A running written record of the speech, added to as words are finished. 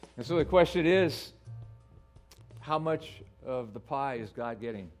And so the question is, how much of the pie is God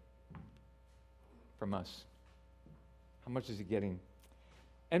getting from us? How much is he getting?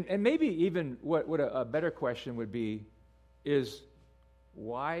 And maybe even what a better question would be is,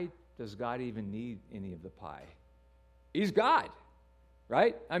 why does God even need any of the pie? He's God,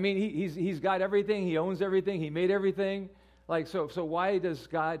 right? I mean, he's got everything. He owns everything. He made everything. So why does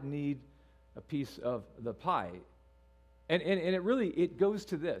God need a piece of the pie? And it goes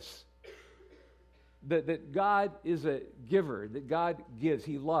to this, that God is a giver, that God gives,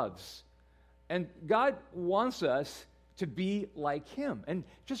 he loves. And God wants us to be like him. And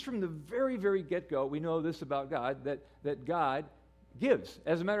just from the very, very get-go, we know this about God, that God gives.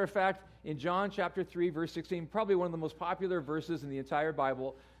 As a matter of fact, in John chapter 3, verse 16, probably one of the most popular verses in the entire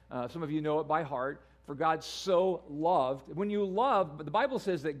Bible, some of you know it by heart, for God so loved. When you love, the Bible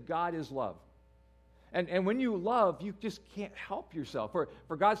says that God is love. And when you love, you just can't help yourself.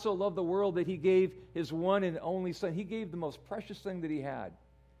 For God so loved the world that he gave his one and only Son. He gave the most precious thing that he had,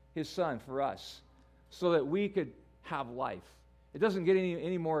 his Son, for us, so that we could have life. It doesn't get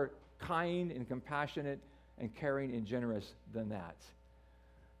any more kind and compassionate and caring and generous than that.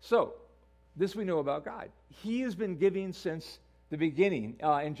 So, this we know about God. He has been giving since the beginning.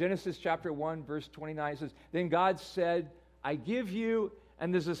 In Genesis chapter 1, verse 29, it says, "Then God said, I give you,"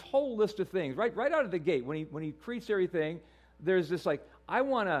 and there's this whole list of things. Right out of the gate, when he creates everything, there's this I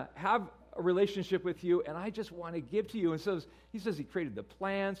want to have a relationship with you, and I just want to give to you. And so he says he created the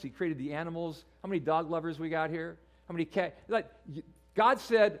plants, he created the animals. How many dog lovers we got here? How many cat? God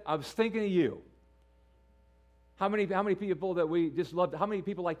said, I was thinking of you. How many people that we just loved? How many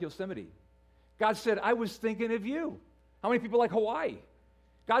people like Yosemite? God said, I was thinking of you. How many people like Hawaii?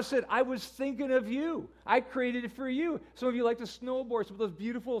 God said, I was thinking of you. I created it for you. Some of you like to snowboard, some of those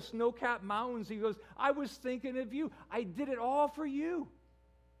beautiful snow-capped mountains. He goes, I was thinking of you. I did it all for you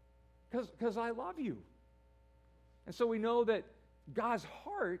because I love you. And so we know that God's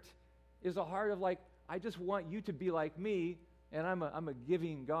heart is a heart of I just want you to be like me, and I'm a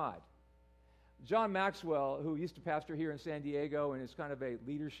giving God. John Maxwell, who used to pastor here in San Diego and is kind of a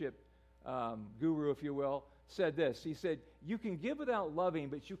leadership guru, if you will, said this. He said, you can give without loving,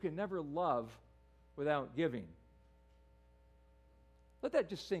 but you can never love without giving. Let that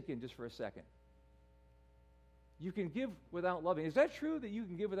just sink in just for a second. You can give without loving. Is that true that you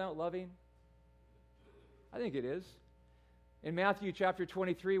can give without loving? I think it is. In Matthew chapter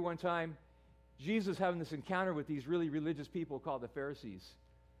 23, one time, Jesus having this encounter with these really religious people called the Pharisees.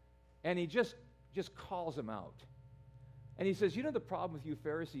 And he just calls them out. And he says, the problem with you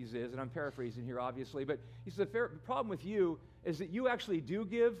Pharisees is, and I'm paraphrasing here obviously, but he said the problem with you is that you actually do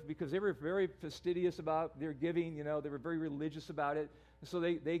give, because they were very fastidious about their giving, they were very religious about it, and so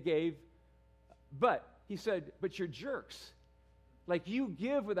they gave. But, he said, but you're jerks. You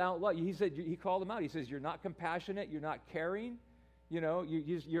give without love. He said, he called them out. He says, you're not compassionate, you're not caring,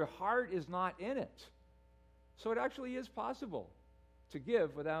 your heart is not in it. So it actually is possible to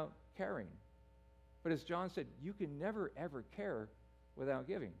give without caring. But as John said, you can never, ever care without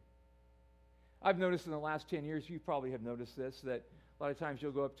giving. I've noticed in the last 10 years, you probably have noticed this, that a lot of times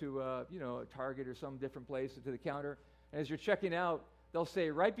you'll go up to, a Target or some different place to the counter, and as you're checking out, they'll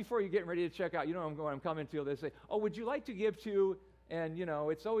say, right before you're getting ready to check out, I'm coming to, they say, oh, would you like to give to, and,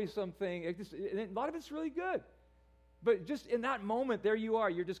 it's always something, and a lot of it's really good. But just in that moment, there you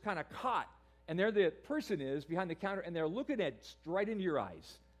are, you're just kind of caught, and there the person is behind the counter, and they're looking right into your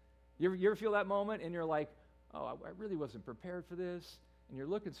eyes. You ever feel that moment, and you're like, oh, I really wasn't prepared for this, and you're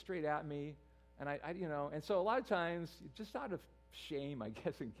looking straight at me, and and so a lot of times, just out of shame, I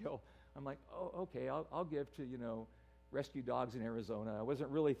guess, and guilt, I'm like, oh, okay, I'll give to, rescue dogs in Arizona. I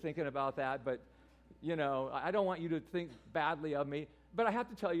wasn't really thinking about that, but, I don't want you to think badly of me, but I have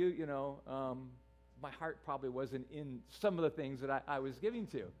to tell you, my heart probably wasn't in some of the things that I was giving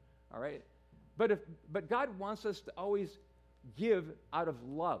to, all right? But God wants us to always give out of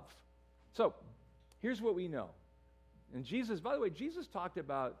love. So, here's what we know. And Jesus, by the way, Jesus talked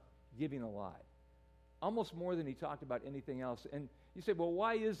about giving a lot, almost more than he talked about anything else. And you say, well,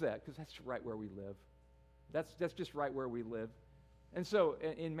 why is that? Because that's right where we live. That's just right where we live. And so,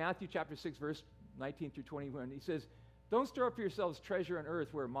 in Matthew chapter 6, verse 19 through 21, he says, don't store up for yourselves treasure on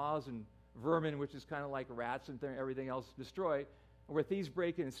earth where moths and vermin, which is kind of like rats and everything else, destroy, and where thieves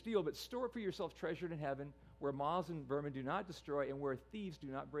break in and steal, but store up for yourself treasure in heaven where moths and vermin do not destroy, and where thieves do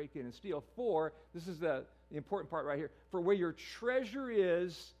not break in and steal. For, this is the important part right here, for where your treasure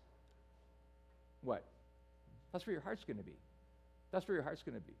is, what? That's where your heart's going to be. That's where your heart's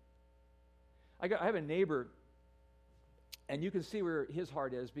going to be. I have a neighbor, and you can see where his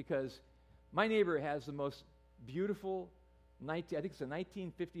heart is, because my neighbor has the most beautiful I think it's a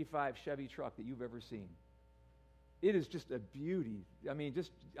 1955 Chevy truck that you've ever seen. It is just a beauty. I mean,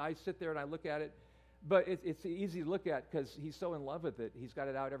 I sit there and I look at it, but it's easy to look at because he's so in love with it. He's got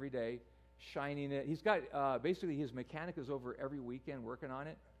it out every day, shining it. He's got, basically his mechanic is over every weekend working on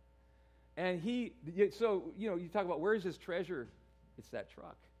it. And you talk about where's his treasure? It's that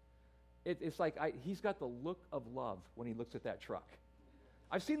truck. It's like he's got the look of love when he looks at that truck.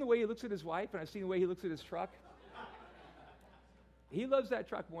 I've seen the way he looks at his wife, and I've seen the way he looks at his truck. He loves that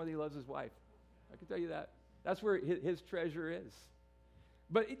truck more than he loves his wife. I can tell you that. That's where his treasure is.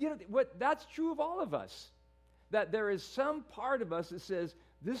 But that's true of all of us. That there is some part of us that says,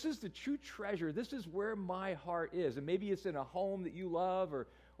 this is the true treasure. This is where my heart is. And maybe it's in a home that you love,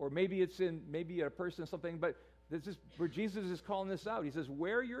 or maybe it's in a person or something, but this is where Jesus is calling this out. He says,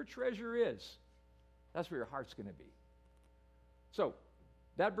 where your treasure is, that's where your heart's going to be. So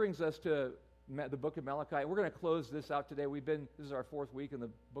that brings us to the book of Malachi. We're going to close this out today. This is our 4th week in the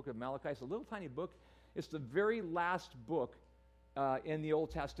book of Malachi. It's a little tiny book. It's the very last book in the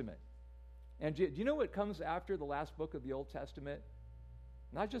Old Testament. And do you know what comes after the last book of the Old Testament?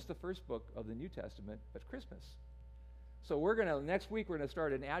 Not just the first book of the New Testament, but Christmas. So next week we're going to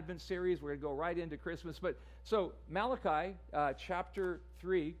start an Advent series. We're going to go right into Christmas. So Malachi chapter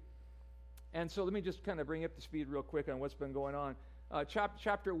 3, and so let me just kind of bring you up to speed real quick on what's been going on.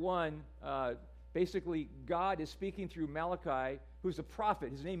 Chapter 1, basically God is speaking through Malachi, who's a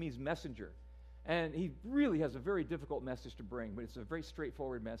prophet. His name means messenger. And he really has a very difficult message to bring, but it's a very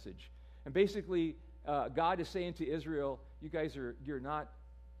straightforward message. And basically, God is saying to Israel, you guys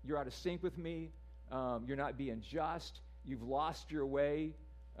you're out of sync with me. You're not being just. You've lost your way.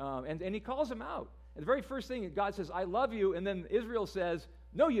 And he calls them out. And the very first thing, God says, I love you. And then Israel says,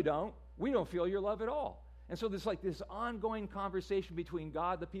 no, you don't. We don't feel your love at all. And so there's like this ongoing conversation between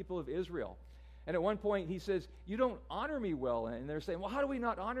God, the people of Israel. And at one point he says, you don't honor me well. And they're saying, well, how do we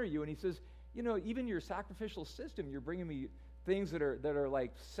not honor you? And he says, even your sacrificial system, you're bringing me things that are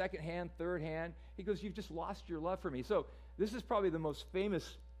like second hand, third hand. He goes, you've just lost your love for me. So this is probably the most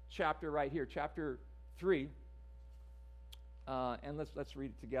famous chapter right here, chapter 3. And let's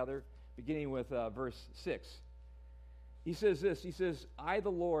read it together, beginning with verse 6. He says this, he says, I,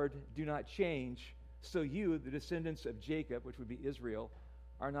 the Lord, do not change, so you, the descendants of Jacob, which would be Israel,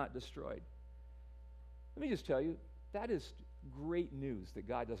 are not destroyed. Let me just tell you, that is great news that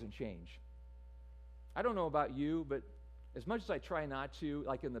God doesn't change. I don't know about you, but as much as I try not to,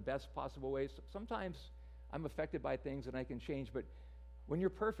 like in the best possible ways, sometimes I'm affected by things and I can change, but when you're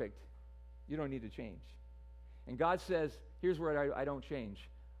perfect, you don't need to change. And God says, here's where I don't change.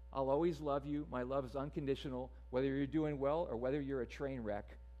 I'll always love you. My love is unconditional. Whether you're doing well or whether you're a train wreck,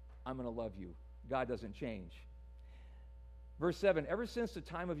 I'm going to love you. God doesn't change. Verse 7, ever since the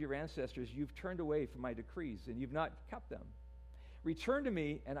time of your ancestors, you've turned away from my decrees, and you've not kept them. Return to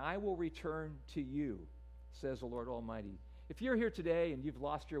me, and I will return to you, says the Lord Almighty. If you're here today and you've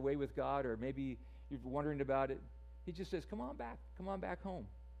lost your way with God, or maybe you're wondering about it, he just says, come on back home.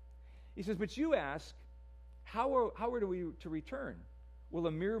 He says, but you ask, how are we to return? Will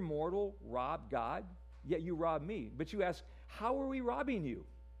a mere mortal rob God? Yet you rob me. But you ask, how are we robbing you?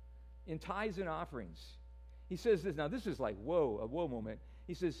 In tithes and offerings. He says this, now this is like, a whoa moment.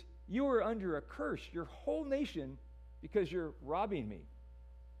 He says, you are under a curse, your whole nation, because you're robbing me.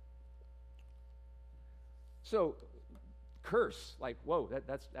 So, curse, like, whoa,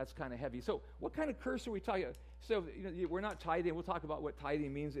 that's kind of heavy. So, what kind of curse are we talking about? So, we're not tithing. We'll talk about what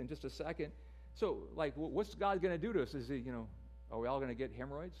tithing means in just a second. So, like, what's God going to do to us? Is he, are we all going to get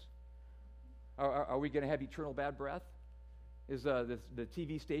hemorrhoids? Are we going to have eternal bad breath? Is the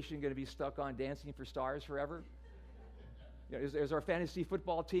TV station going to be stuck on Dancing for Stars forever? Is our fantasy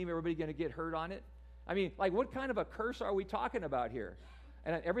football team, everybody going to get hurt on it? I mean, like, what kind of a curse are we talking about here?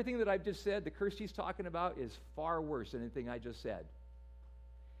 And everything that I've just said, the curse he's talking about is far worse than anything I just said.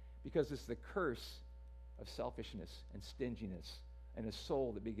 Because it's the curse of selfishness and stinginess and a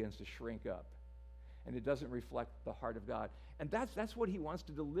soul that begins to shrink up. And it doesn't reflect the heart of God. And that's what he wants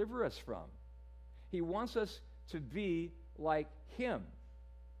to deliver us from. He wants us to be like him.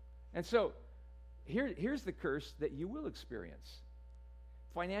 And so here's the curse that you will experience.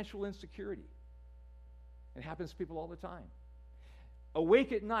 Financial insecurity. It happens to people all the time.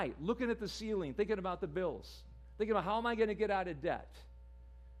 Awake at night, looking at the ceiling, thinking about the bills, thinking about how am I going to get out of debt?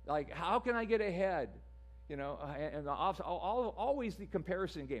 Like, how can I get ahead? And always the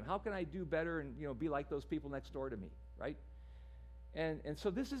comparison game. How can I do better and be like those people next door to me, right? And so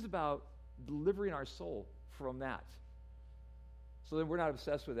this is about delivering our soul from that, so that we're not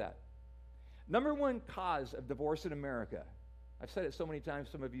obsessed with that. Number one cause of divorce in America. I've said it so many times,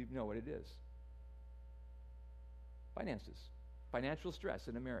 some of you know what it is. Finances. Financial stress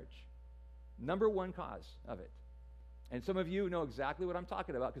in a marriage. Number one cause of it. And some of you know exactly what I'm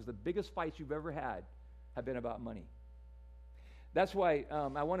talking about because the biggest fights you've ever had have been about money. That's why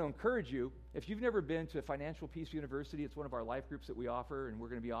I want to encourage you, if you've never been to Financial Peace University, it's one of our life groups that we offer, and we're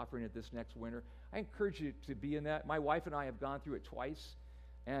going to be offering it this next winter. I encourage you to be in that. My wife and I have gone through it twice,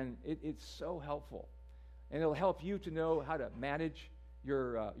 and it's so helpful. And it'll help you to know how to manage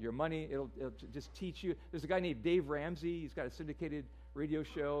your money. It'll just teach you. There's a guy named Dave Ramsey. He's got a syndicated radio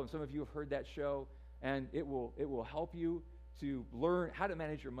show, and some of you have heard that show, and it will help you to learn how to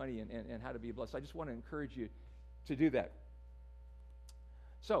manage your money and how to be blessed. I just want to encourage you to do that.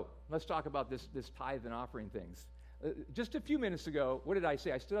 So let's talk about this tithe and offering things. Just a few minutes ago, what did I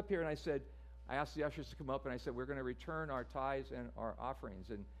say? I stood up here and I asked the ushers to come up, and I said, we're going to return our tithes and our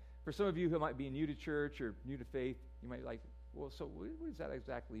offerings. And for some of you who might be new to church or new to faith, you might be like, well, so what does that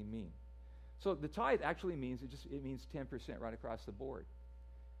exactly mean? So the tithe actually means, it means 10% right across the board.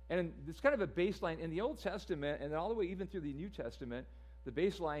 And it's kind of a baseline. In the Old Testament, and all the way even through the New Testament, the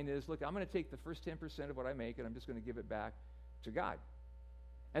baseline is, look, I'm going to take the first 10% of what I make, and I'm just going to give it back to God.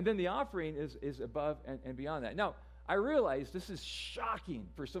 And then the offering is above and beyond that. Now, I realize this is shocking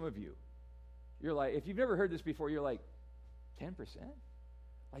for some of you. You're like, if you've never heard this before, you're like, 10%?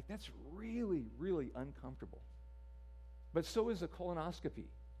 Like, that's really, really uncomfortable. But so is a colonoscopy,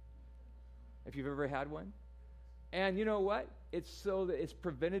 if you've ever had one. And you know what? It's so that it's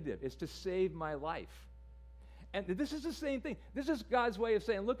preventative. It's to save my life. And this is the same thing. This is God's way of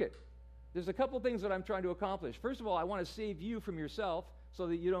saying, look, there's a couple things that I'm trying to accomplish. First of all, I want to save you from yourself, so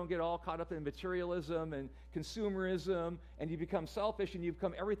that you don't get all caught up in materialism and consumerism, and you become selfish and you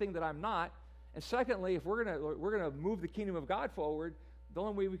become everything that I'm not. And secondly, if we're gonna move the kingdom of God forward, the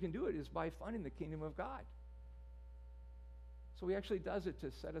only way we can do it is by funding the kingdom of God. So he actually does it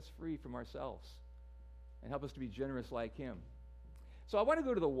to set us free from ourselves and help us to be generous like him. So I want to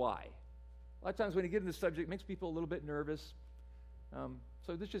go to the why. A lot of times when you get into the subject, it makes people a little bit nervous.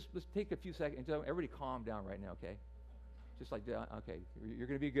 So let's take a few seconds. Everybody calm down right now, okay? Just like, okay, you're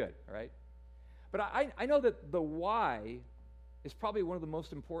going to be good, all right? But I know that the why is probably one of the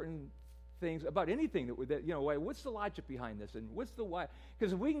most important things about anything what's the logic behind this, and what's the why?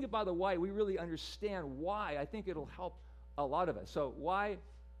 Because if we can get by the why, we really understand why. I think it'll help a lot of us. So why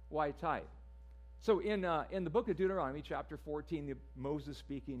tithe? So in the book of Deuteronomy, chapter 14, Moses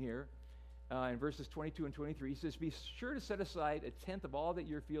speaking here, in verses 22 and 23, he says, be sure to set aside a tenth of all that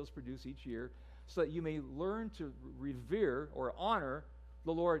your fields produce each year, so that you may learn to revere or honor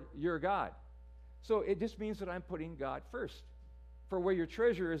the Lord your God. So it just means that I'm putting God first. For where your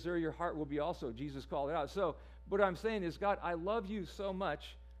treasure is, there your heart will be also. Jesus called it out. So what I'm saying is, God, I love you so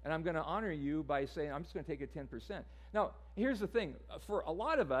much, and I'm going to honor you by saying I'm just going to take a 10%. Now, here's the thing. For a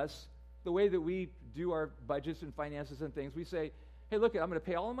lot of us, the way that we do our budgets and finances and things, we say, hey, look, I'm going to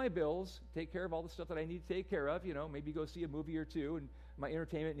pay all of my bills, take care of all the stuff that I need to take care of, maybe go see a movie or two, and my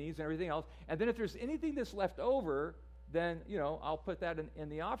entertainment needs and everything else. And then if there's anything that's left over, then, I'll put that in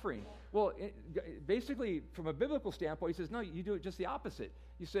the offering. Well, basically, from a biblical standpoint, he says, no, you do it just the opposite.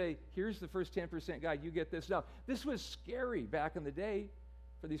 You say, here's the first 10%, God, you get this. Now, this was scary back in the day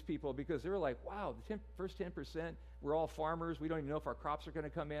for these people because they were like, wow, the first 10%, we're all farmers. We don't even know if our crops are going to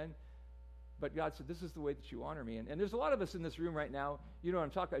come in. But God said, this is the way that you honor me. And there's a lot of us in this room right now, you know what I'm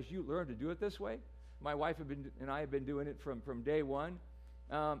talking about, you learn to do it this way. My wife and I have been doing it from day one.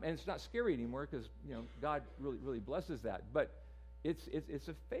 And it's not scary anymore because, God really, really blesses that. But it's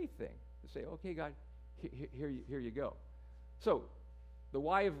a faith thing to say, okay, God, here you go. So the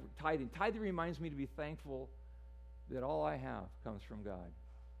why of tithing. Tithing reminds me to be thankful that all I have comes from God.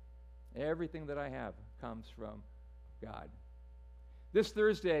 Everything that I have comes from God. This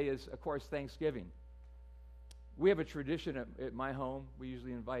Thursday is, of course, Thanksgiving. We have a tradition at my home. We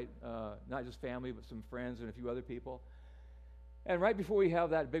usually invite not just family, but some friends and a few other people. And right before we have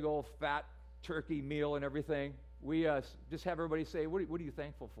that big old fat turkey meal and everything, we just have everybody say, what are you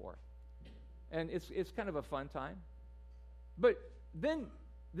thankful for? And it's kind of a fun time. But then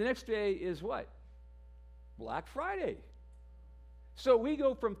the next day is what? Black Friday. So we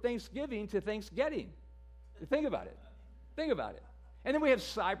go from Thanksgiving to Thanksgetting. Think about it. Think about it. And then we have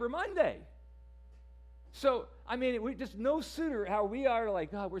Cyber Monday. So, we just no sooner how we are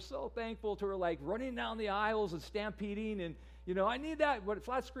like, God, we're so thankful to, we're like running down the aisles and stampeding and, I need that,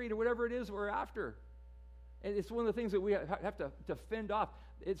 flat screen or whatever it is we're after. And it's one of the things that we have to fend off.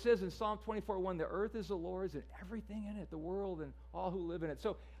 It says in Psalm 24:1, the earth is the Lord's and everything in it, the world and all who live in it.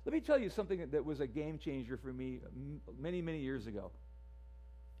 So let me tell you something that was a game changer for me many, many years ago.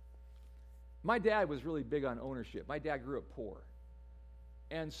 My dad was really big on ownership. My dad grew up poor.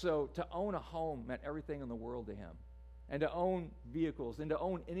 And so to own a home meant everything in the world to him. And to own vehicles and to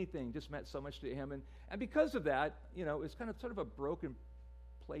own anything just meant so much to him. And because of that, it's kind of sort of a broken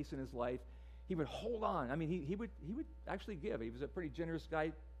place in his life. He would hold on. I mean, he would actually give. He was a pretty generous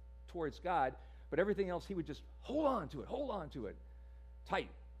guy towards God, but everything else he would just hold on to it, tight.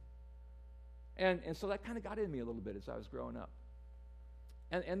 And so that kind of got in me a little bit as I was growing up.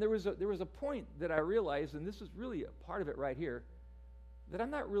 And there was a point that I realized, and this is really a part of it right here, that I'm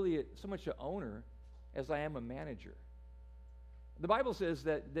not really so much an owner as I am a manager. The Bible says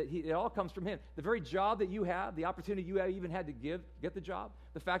that it all comes from him. The very job that you have, the opportunity you have even had to get the job,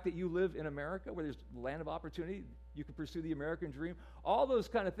 the fact that you live in America where there's a land of opportunity, you can pursue the American dream, all those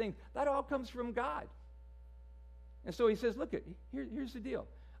kind of things, that all comes from God. And so he says, look, here's the deal.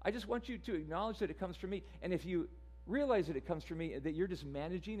 I just want you to acknowledge that it comes from me. And if you realize that it comes from me, that you're just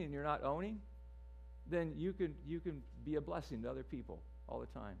managing and you're not owning, then you can be a blessing to other people all the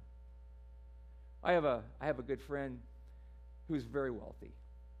time. I have a good friend who's very wealthy,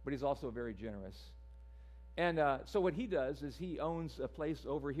 but he's also very generous. And so what he does is he owns a place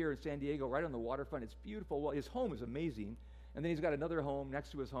over here in San Diego, right on the waterfront. It's beautiful. Well, his home is amazing. And then he's got another home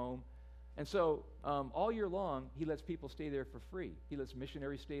next to his home. And so all year long, he lets people stay there for free. He lets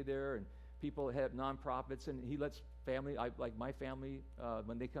missionaries stay there, and people have nonprofits, and he lets family, like my family,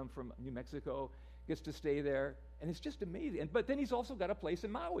 when they come from New Mexico, gets to stay there. And it's just amazing. But then he's also got a place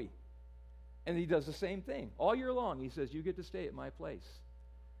in Maui. And he does the same thing. All year long, he says, you get to stay at my place.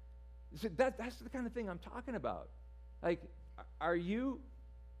 So that's the kind of thing I'm talking about. Like, are you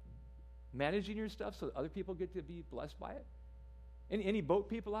managing your stuff so that other people get to be blessed by it? Any boat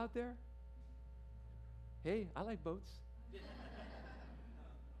people out there? Hey, I like boats.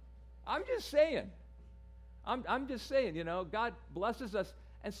 I'm just saying. I'm just saying, God blesses us.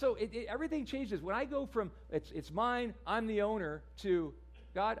 And so everything changes. When I go from, it's mine, I'm the owner, to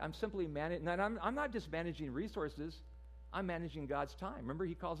God, I'm simply managing. And I'm not just managing resources. I'm managing God's time. Remember,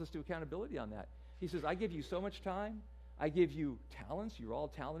 he calls us to accountability on that. He says, I give you so much time. I give you talents. You're all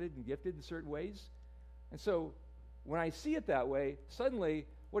talented and gifted in certain ways. And so when I see it that way, suddenly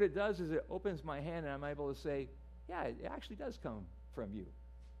what it does is it opens my hand and I'm able to say, yeah, it actually does come from you.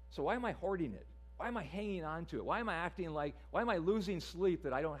 So why am I hoarding it? Why am I hanging on to it? Why am I losing sleep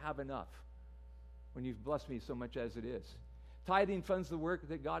that I don't have enough when you've blessed me so much as it is? Tithing funds the work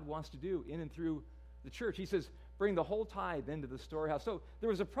that God wants to do in and through the church. He says, bring the whole tithe into the storehouse. So there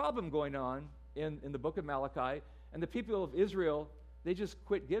was a problem going on in the book of Malachi, and the people of Israel, they just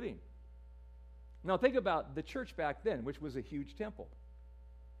quit giving. Now think about the church back then, which was a huge temple.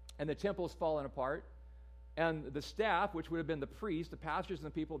 And the temple's fallen apart, and the staff, which would have been the priests, the pastors and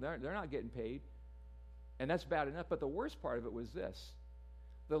the people, they're not getting paid. And that's bad enough. But the worst part of it was this,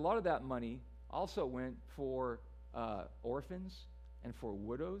 that a lot of that money also went for orphans and for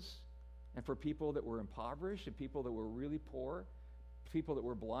widows and for people that were impoverished and people that were really poor, people that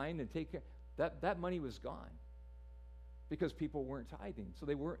were blind, and that money was gone because people weren't tithing. So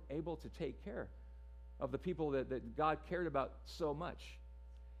they weren't able to take care of the people that God cared about so much.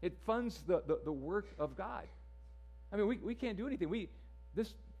 It funds the work of God. I mean, we can't do anything.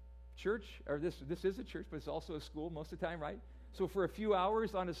 This church, or this is a church, but it's also a school most of the time, right? So for a few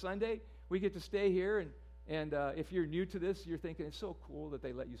hours on a Sunday, we get to stay here, and if you're new to this, you're thinking, it's so cool that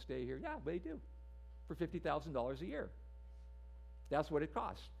they let you stay here. Yeah, they do, for $50,000 a year. That's what it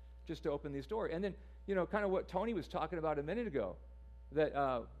costs just to open these doors. And then, kind of what Tony was talking about a minute ago,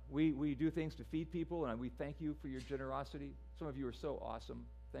 that we do things to feed people, and we thank you for your generosity. Some of you are so awesome.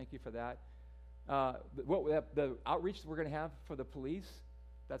 Thank you for that. The outreach that we're going to have for the police,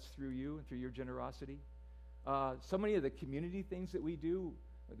 that's through you and through your generosity. So many of the community things that we do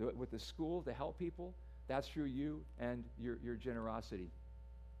with the school to help people, that's through you and your generosity.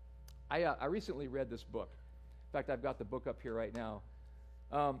 I recently read this book. In fact, I've got the book up here right now.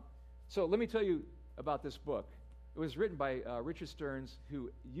 So let me tell you about this book. It was written by Richard Stearns,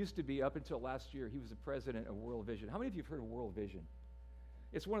 who used to be, up until last year, he was the president of World Vision. How many of you have heard of World Vision?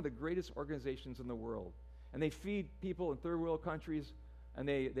 It's one of the greatest organizations in the world. And they feed people in third world countries, and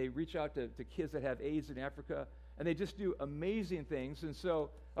they reach out to kids that have AIDS in Africa, and they just do amazing things. And so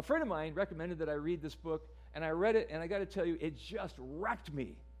a friend of mine recommended that I read this book, and I read it, and I got to tell you, it just wrecked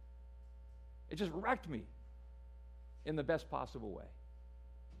me. It just wrecked me in the best possible way.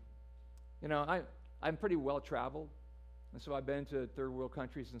 I'm pretty well-traveled, and so I've been to third world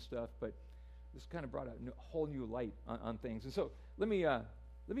countries and stuff, but this kind of brought a whole new light on things. And so let me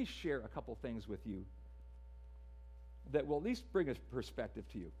share a couple things with you that will at least bring a perspective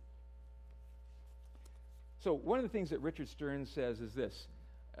to you. So one of the things that Richard Stearns says is this.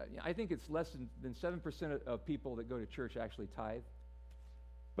 I think it's less than 7% of people that go to church actually tithe.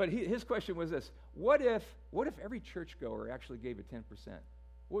 But his question was this: what if every churchgoer actually gave it 10%?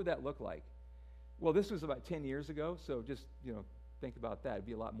 What would that look like? Well, this was about 10 years ago, so just think about that. It'd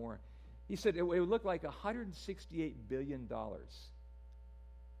be a lot more. He said it would look like $168 billion.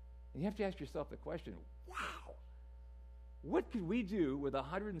 And you have to ask yourself the question: wow, what could we do with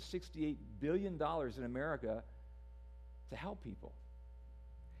 $168 billion in America to help people?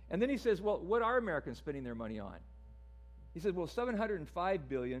 And then he says, well, what are Americans spending their money on? He said, well, $705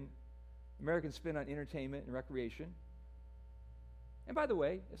 billion Americans spend on entertainment and recreation. And by the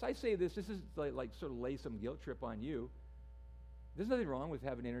way, as I say this is like sort of lay some guilt trip on you. There's nothing wrong with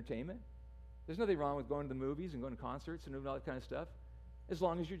having entertainment. There's nothing wrong with going to the movies and going to concerts and doing all that kind of stuff, as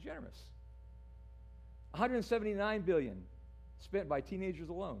long as you're generous. $179 billion spent by teenagers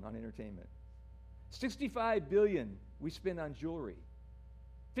alone on entertainment. $65 billion we spend on jewelry.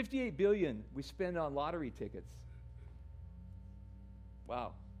 $58 billion we spend on lottery tickets.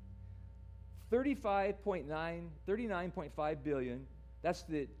 Wow. $39.5 billion, that's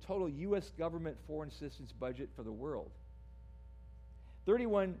the total U.S. government foreign assistance budget for the world.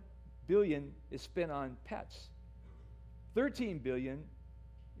 $31 billion is spent on pets. $13 billion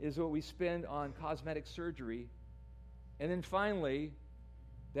is what we spend on cosmetic surgery. And then finally,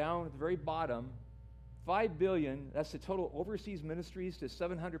 down at the very bottom, $5 billion, that's the total overseas ministries to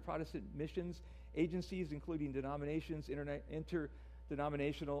 700 Protestant missions agencies, including denominations,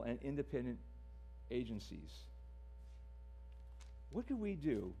 interdenominational, and independent agencies. What could we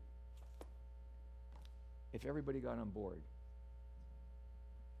do if everybody got on board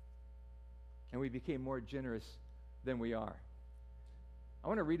and we became more generous than we are? I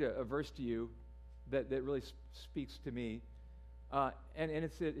want to read a verse to you that really speaks to me. And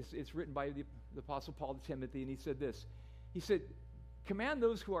it's written by the Apostle Paul to Timothy, and he said this. He said, command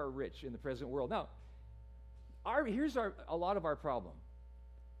those who are rich in the present world. Now, here's a lot of our problem.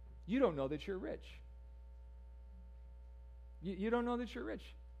 You don't know that you're rich. You don't know that you're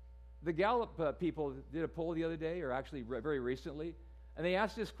rich. The Gallup people did a poll the other day, or actually very recently, and they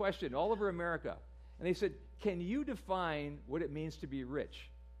asked this question all over America. And they said, can you define what it means to be rich?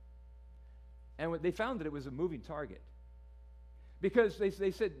 And they found that it was a moving target. Because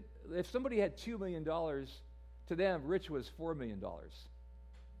they said if somebody had $2 million, to them, rich was $4 million.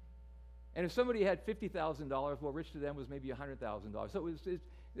 And if somebody had $50,000, well, rich to them was maybe $100,000. So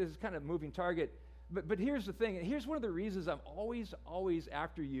this is kind of a moving target. But here's the thing. And here's one of the reasons I'm always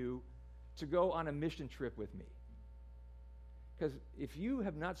after you to go on a mission trip with me. Because if you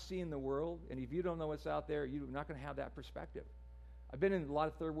have not seen the world, and if you don't know what's out there, you're not going to have that perspective. I've been in a lot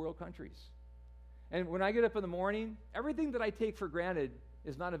of third world countries. And when I get up in the morning, everything that I take for granted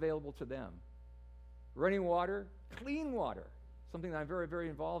is not available to them. Running water, clean water, something that I'm very, very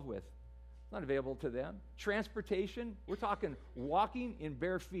involved with, not available to them. Transportation, we're talking walking in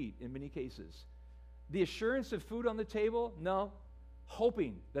bare feet in many cases. The assurance of food on the table, no.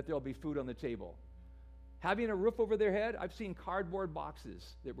 Hoping that there'll be food on the table. Having a roof over their head, I've seen cardboard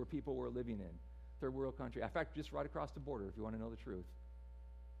boxes where people were living in. Third world country. In fact, just right across the border, if you want to know the truth.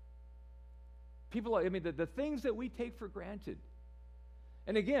 People, the things that we take for granted.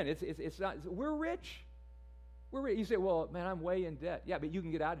 And again, it's not, we're rich. We're rich. You say, well, man, I'm way in debt. Yeah, but you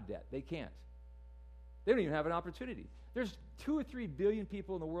can get out of debt. They can't. They don't even have an opportunity. There's 2 or 3 billion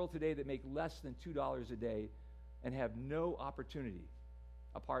people in the world today that make less than $2 a day and have no opportunity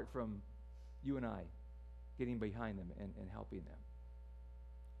apart from you and I getting behind them and helping them.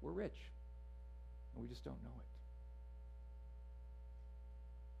 We're rich, and we just don't know it.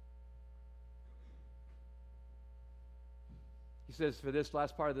 He says, for this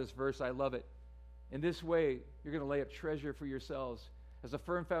last part of this verse, I love it. In this way, you're going to lay up treasure for yourselves as a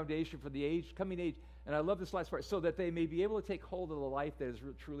firm foundation for the coming age. And I love this last part, so that they may be able to take hold of the life that is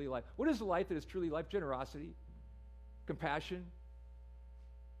truly life. What is the life that is truly life? Generosity, compassion.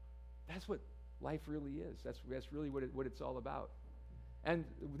 That's what life really is. That's really what it's all about. And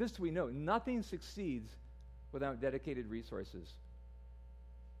this we know, nothing succeeds without dedicated resources.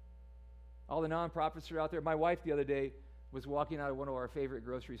 All the nonprofits are out there. My wife the other day was walking out of one of our favorite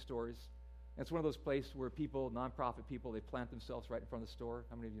grocery stores. And it's one of those places where nonprofit people, they plant themselves right in front of the store.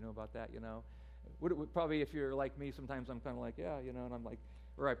 How many of you know about that, Probably if you're like me, sometimes I'm kind of like, yeah, and I'm like,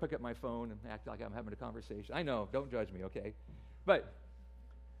 or I pick up my phone and act like I'm having a conversation. I know, don't judge me, okay? But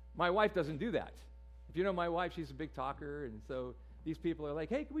my wife doesn't do that. If you know my wife, she's a big talker, and so these people are like,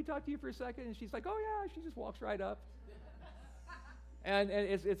 hey, can we talk to you for a second? And she's like, oh, yeah, she just walks right up. and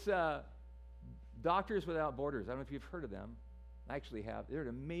it's Doctors Without Borders. I don't know if you've heard of them. I actually have. They're an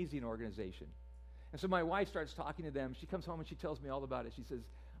amazing organization. And so my wife starts talking to them. She comes home and she tells me all about it. She says,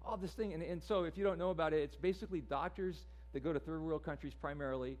 oh, this thing. And so if you don't know about it, it's basically doctors that go to third world countries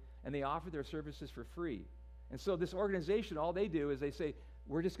primarily, and they offer their services for free. And so this organization, all they do is they say,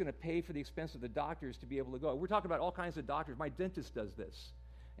 we're just going to pay for the expense of the doctors to be able to go. We're talking about all kinds of doctors. My dentist does this.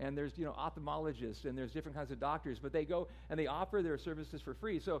 And there's, ophthalmologists, and there's different kinds of doctors, but they go and they offer their services for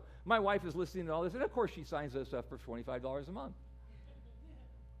free. So my wife is listening to all this, and of course she signs us up for $25 a month.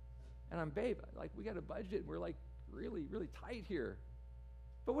 And I'm, babe, like, we got a budget. We're like really, really tight here.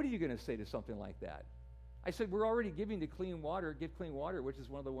 But what are you going to say to something like that? I said, we're already giving to Clean Water, Give Clean Water, which is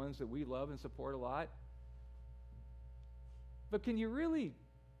one of the ones that we love and support a lot. But can you really,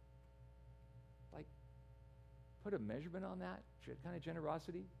 put a measurement on that kind of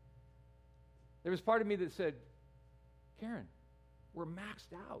generosity? There was part of me that said, Karen, we're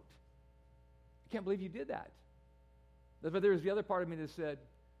maxed out. I can't believe you did that. But there was the other part of me that said,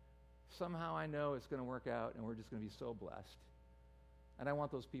 somehow I know it's going to work out and we're just going to be so blessed. And I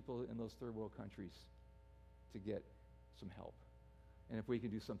want those people in those third world countries to get some help. And if we can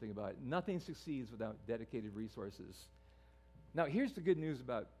do something about it, nothing succeeds without dedicated resources. Now, here's the good news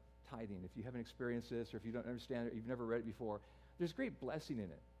about tithing. If you haven't experienced this, or if you don't understand it, you've never read it before, there's great blessing in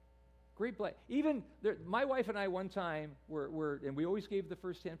it. Great blessing. Even my wife and I one time and we always gave the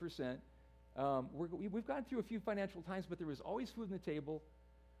first 10%. We've gone through a few financial times, but there was always food on the table.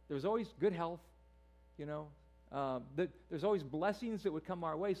 There was always good health. There's always blessings that would come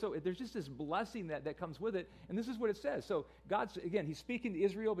our way. So there's just this blessing that comes with it. And this is what it says. So God's, again, he's speaking to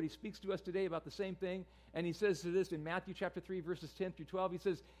Israel, but he speaks to us today about the same thing. And he says to this in Matthew chapter 3, verses 10 through 12. He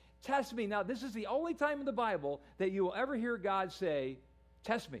says, test me. Now, this is the only time in the Bible that you will ever hear God say,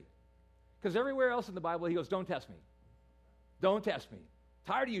 test me. Because everywhere else in the Bible, he goes, don't test me. Don't test me.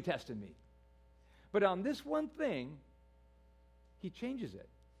 Tired of you testing me. But on this one thing, he changes it.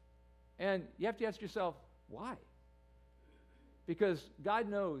 And you have to ask yourself, why? Because God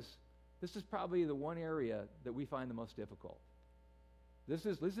knows this is probably the one area that we find the most difficult. This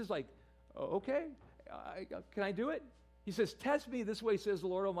is like, okay, can I do it? He says, test me this way, says the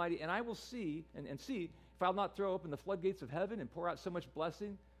Lord Almighty, and I will see, and see if I'll not throw open the floodgates of heaven and pour out so much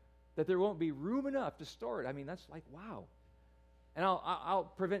blessing that there won't be room enough to store it. I mean, that's like, wow. And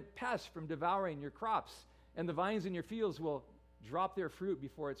I'll prevent pests from devouring your crops, and the vines in your fields will drop their fruit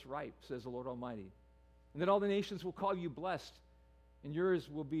before it's ripe, says the Lord Almighty. And then all the nations will call you blessed, and yours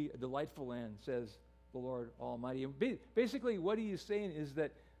will be a delightful land, says the Lord Almighty. And basically, what he is saying is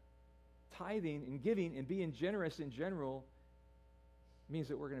that tithing and giving and being generous in general means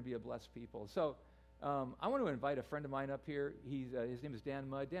that we're going to be a blessed people. So I want to invite a friend of mine up here. His name is Dan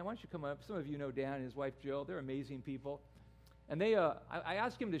Mudd. Dan, why don't you come up? Some of you know Dan and his wife Jill. They're amazing people. And I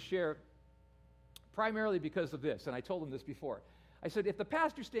asked him to share primarily because of this, and I told him this before. I said, if the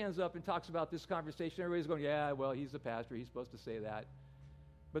pastor stands up and talks about this conversation, everybody's going, yeah, well, he's the pastor. He's supposed to say that.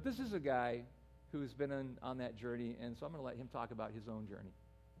 But this is a guy who's been on that journey, and so I'm going to let him talk about his own journey.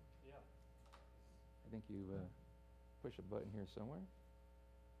 Yeah. I think you push a button here somewhere.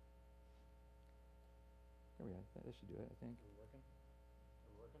 There we go. That should do it, I think. Are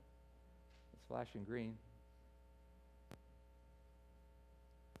we working? It's flashing green.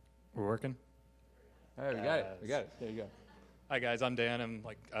 We're working? All right, we got it. There you go. Hi, guys. I'm Dan, and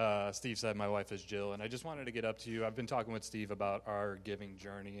like Steve said, my wife is Jill, and I just wanted to get up to you. I've been talking with Steve about our giving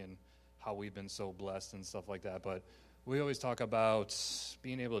journey and how we've been so blessed and stuff like that, but we always talk about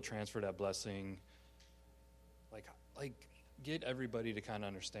being able to transfer that blessing, like get everybody to kind of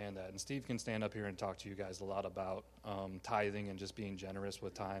understand that. And Steve can stand up here and talk to you guys a lot about tithing and just being generous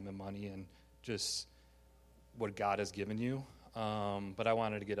with time and money and just what God has given you. But I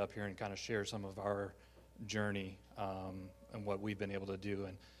wanted to get up here and kind of share some of our journey and what we've been able to do.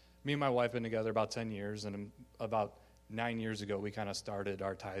 And me and my wife have been together about 10 years, and about 9 years ago, we kind of started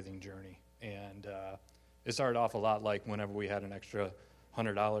our tithing journey. And it started off a lot like whenever we had an extra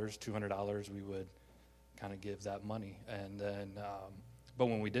 $100, $200, we would kind of give that money. And then, but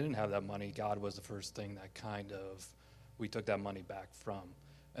when we didn't have that money, God was the first thing that kind of, we took that money back from.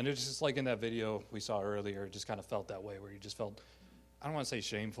 And it's just like in that video we saw earlier, it just kind of felt that way, where you just felt, I don't want to say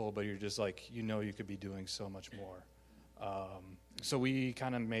shameful, but you're just like, you could be doing so much more. So we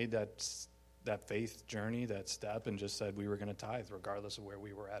kind of made that faith journey, that step, and just said we were going to tithe regardless of where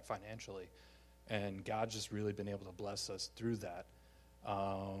we were at financially. And God's just really been able to bless us through that.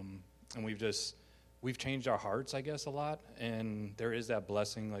 And we've changed our hearts, I guess, a lot. And there is that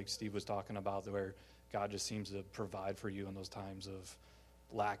blessing, like Steve was talking about, where God just seems to provide for you in those times of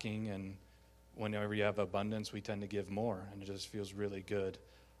lacking. And whenever you have abundance, we tend to give more, and it just feels really good.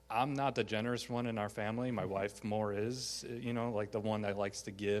 I'm not the generous one in our family. My wife more is, like the one that likes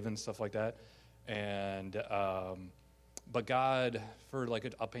to give and stuff like that. And but God,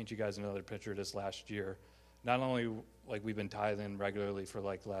 I'll paint you guys another picture this last year. Not only like we've been tithing regularly for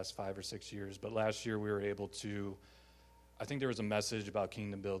like the last 5 or 6 years, but last year we were able to, I think there was a message about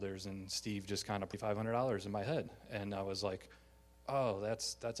Kingdom Builders, and Steve just kind of put $500 in my head, and I was like, oh,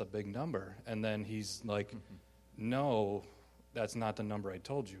 that's a big number. And then he's like, no, that's not the number I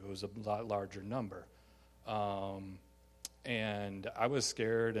told you. It was a lot larger number. And I was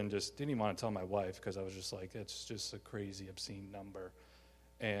scared and just didn't even want to tell my wife, because I was just like, it's just a crazy, obscene number.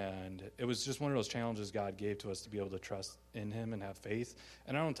 And it was just one of those challenges God gave to us to be able to trust in him and have faith.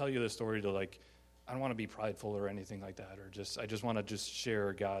 And I don't tell you this story to like, I don't want to be prideful or anything like that, or just, I just want to just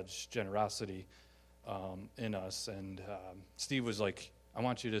share God's generosity in us. And Steve was like, I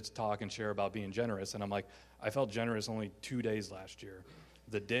want you to talk and share about being generous. And I'm like, I felt generous only 2 days last year.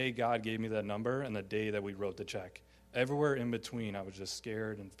 The day God gave me that number and the day that we wrote the check. Everywhere in between, I was just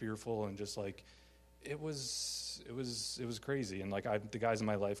scared and fearful, and just like, it was crazy. And like, the guys in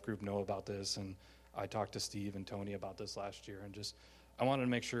my life group know about this, and I talked to Steve and Tony about this last year, and just, I wanted to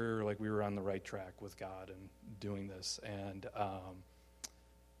make sure like we were on the right track with God and doing this. And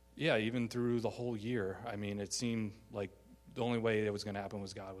yeah, even through the whole year, I mean, it seemed like the only way it was going to happen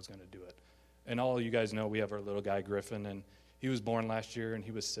was God was going to do it. And all you guys know, we have our little guy Griffin, and he was born last year, and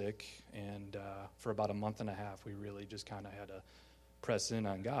he was sick, and for about a month and a half, we really just kind of had to press in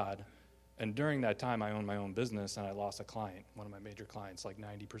on God. And during that time, I owned my own business, and I lost a client, one of my major clients, like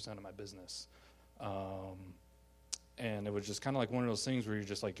 90% of my business. And it was just kind of like one of those things where you're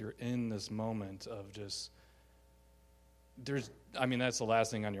just like, you're in this moment of just, that's the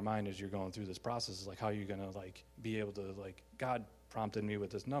last thing on your mind as you're going through this process, is like, how are you going to like be able to, like, God prompted me with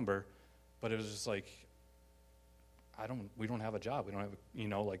this number, but it was just like, we don't have a job. We don't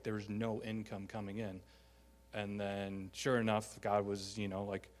have, like, there's no income coming in. And then sure enough, God was,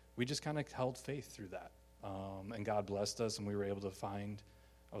 like, we just kind of held faith through that. And God blessed us, and I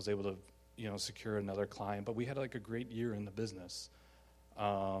was able to, secure another client. But we had like a great year in the business.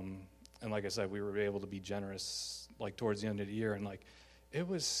 And like I said, we were able to be generous like towards the end of the year. And like, it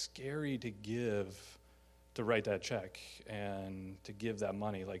was scary to write that check and to give that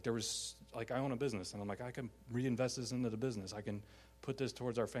money. Like, there was, like, I own a business, and I'm like, I can reinvest this into the business. I can put this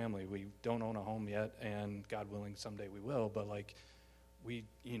towards our family. We don't own a home yet, and God willing, someday we will. But like, we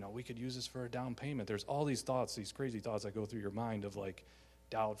could use this for a down payment. There's all these thoughts, these crazy thoughts that go through your mind of like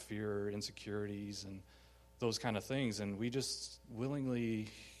doubt, fear, insecurities, and those kind of things. And we just willingly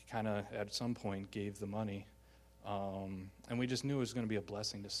kind of at some point gave the money. And we just knew it was going to be a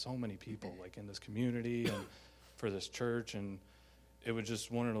blessing to so many people, like in this community and for this church. And it was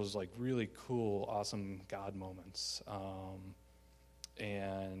just one of those like really cool, awesome God moments.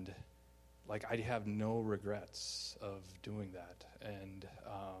 And like, I have no regrets of doing that. And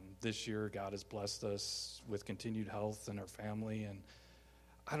this year, God has blessed us with continued health in our family. And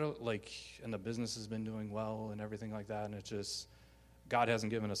and the business has been doing well and everything like that. And it's just, God hasn't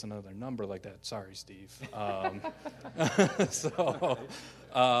given us another number like that. Sorry, Steve. But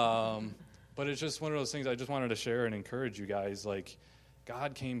it's just one of those things I just wanted to share and encourage you guys. Like,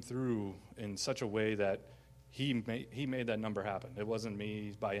 God came through in such a way that He made that number happen. It wasn't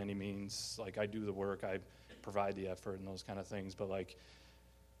me by any means. Like, I do the work, I provide the effort and those kind of things. But like,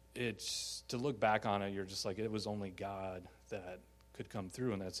 it's to look back on it, you're just like, it was only God that could come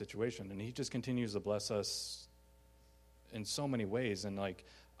through in that situation. And He just continues to bless us in so many ways. And like,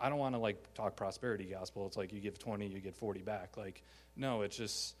 I don't want to like talk prosperity gospel. It's like you give 20, you get 40 back. Like, no, it's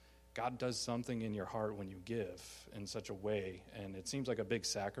just God does something in your heart when you give in such a way. And it seems like a big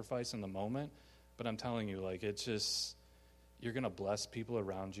sacrifice in the moment, but I'm telling you, like, it's just, you're going to bless people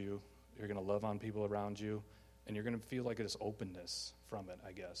around you. You're going to love on people around you, and you're going to feel like this openness from it,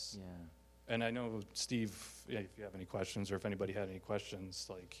 I guess. Yeah. And I know, Steve, if you have any questions, or if anybody had any questions,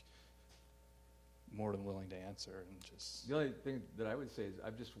 like, more than willing to answer. And just the only thing that I would say is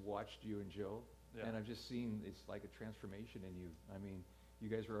I've just watched you and Joe, Yeah. and I've just seen it's like a transformation in you. I mean, you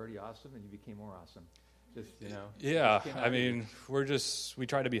guys were already awesome, and you became more awesome. Just, Yeah, just came I out of you. mean, we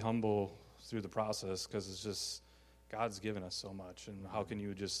try to be humble through the process, because it's just, God's given us so much. And how can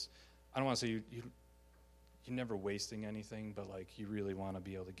you just, I don't want to say you're never wasting anything, but like, you really want to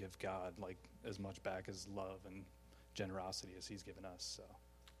be able to give God like as much back as love and generosity as He's given us. So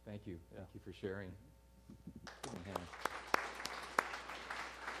Thank you. Yeah. Thank you for sharing. Give him a hand.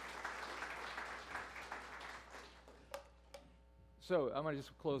 So I'm going to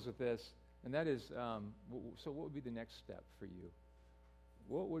just close with this, and that is, so what would be the next step for you?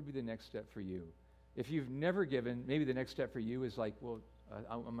 What would be the next step for you? If you've never given, maybe the next step for you is like, well,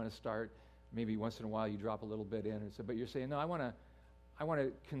 I'm going to start. Maybe once in a while you drop a little bit in, but you're saying, no, I want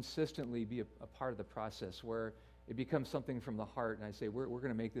to consistently be a part of the process where it becomes something from the heart, and I say, we're going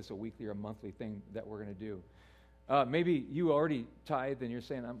to make this a weekly or a monthly thing that we're going to do. Maybe you already tithe and you're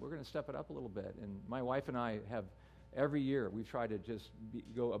saying, we're going to step it up a little bit. And my wife and I have, every year, we've tried to just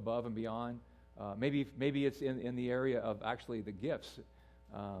go above and beyond. Maybe it's in the area of actually the gifts,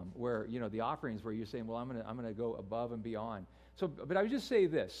 where, the offerings, where you're saying, well, I'm going to go above and beyond. So, but I would just say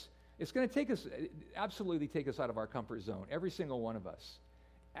this. It's going to absolutely take us out of our comfort zone, every single one of us,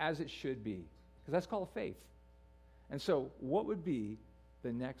 as it should be, because that's called faith. And so what would be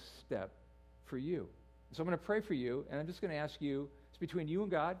the next step for you? So I'm going to pray for you, and I'm just going to ask you, it's between you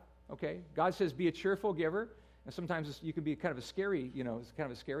and God, okay? God says be a cheerful giver, and sometimes you can be kind of a scary, it's kind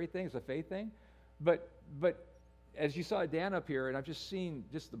of a scary thing, it's a faith thing. But as you saw Dan up here, and I've just seen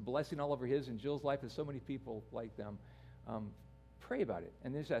just the blessing all over his and Jill's life and so many people like them, pray about it,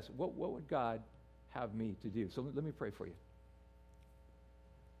 and just ask, what would God have me to do? So let me pray for you.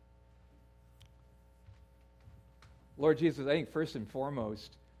 Lord Jesus, I think first and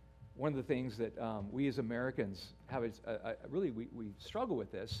foremost, one of the things that we as Americans have really we struggle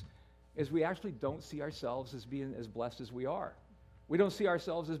with this is we actually don't see ourselves as being as blessed as we are. We don't see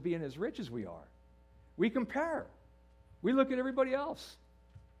ourselves as being as rich as we are. We compare. We look at everybody else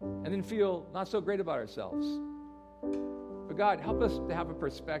and then feel not so great about ourselves. But God, help us to have a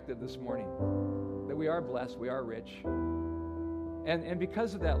perspective this morning that we are blessed, we are rich. And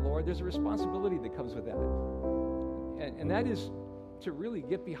because of that, Lord, there's a responsibility that comes with that. And that is to really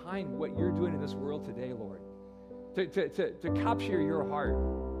get behind what you're doing in this world today, Lord. To capture your heart.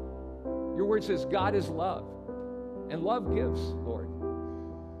 Your word says God is love. And love gives, Lord.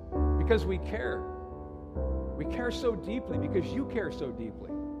 Because we care. We care so deeply because you care so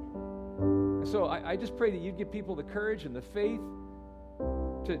deeply. And so I just pray that you'd give people the courage and the faith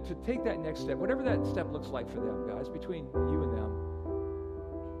to take that next step, whatever that step looks like for them, guys, between you and them.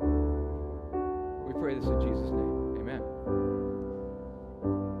 We pray this in Jesus' name. Amen.